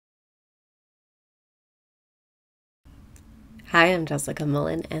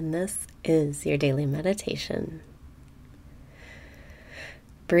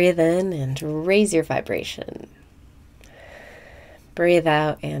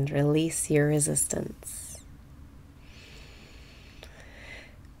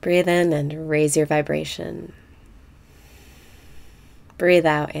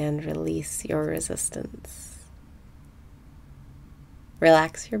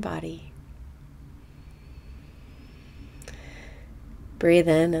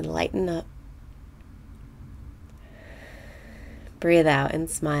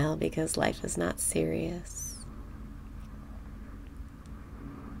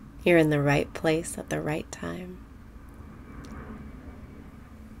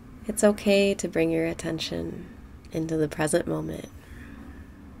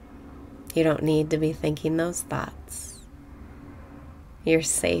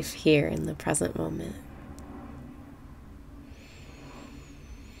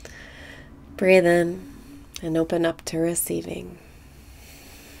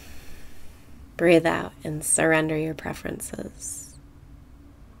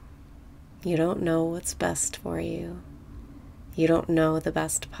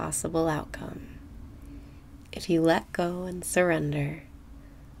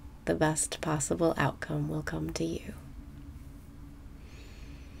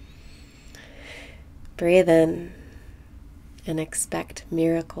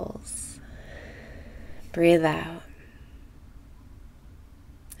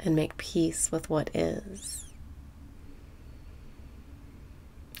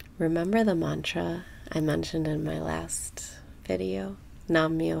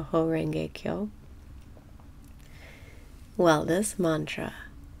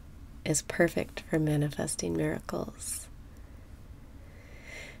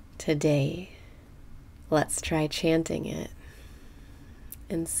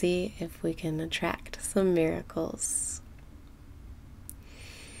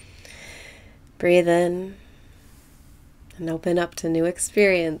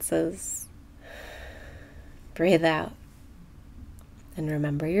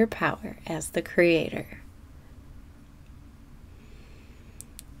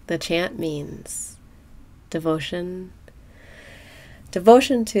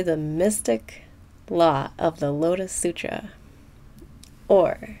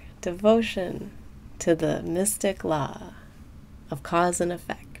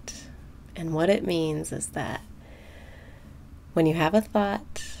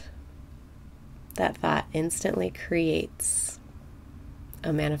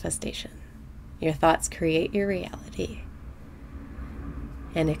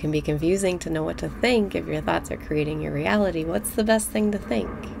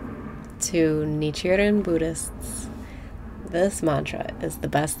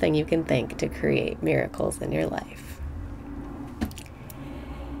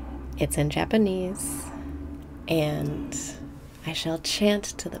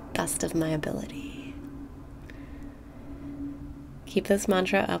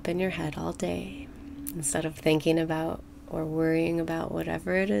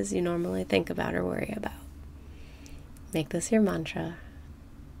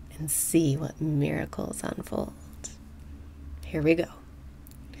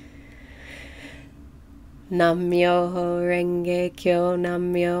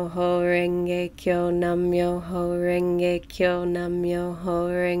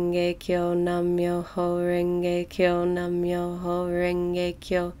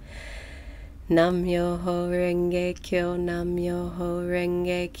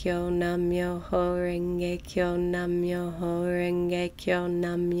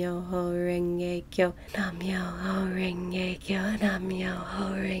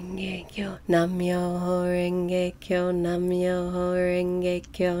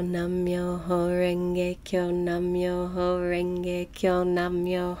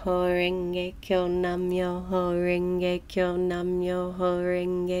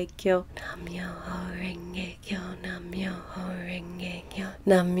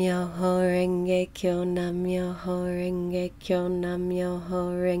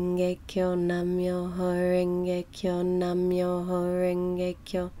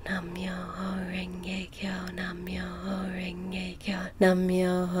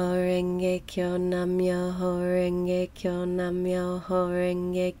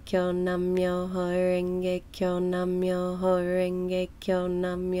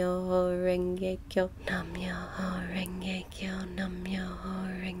Renge Kyo, Myoho Renge Kyo,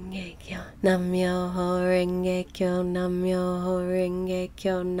 Myoho Renge Kyo, Myoho Renge Kyo, Myoho Renge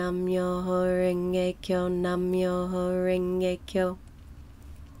Kyo, Myoho Renge Kyo, Myoho Renge Kyo.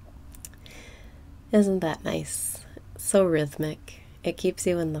 Isn't that nice? So rhythmic. It keeps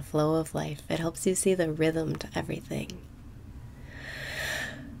you in the flow of life. It helps you see the rhythm to everything.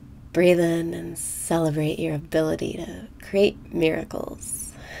 Breathe in and celebrate your ability to create miracles.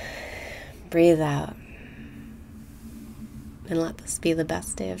 Breathe out and let this be the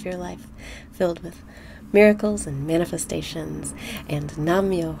best day of your life, filled with miracles and manifestations. And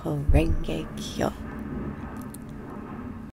Nam Myoho Renge Kyo.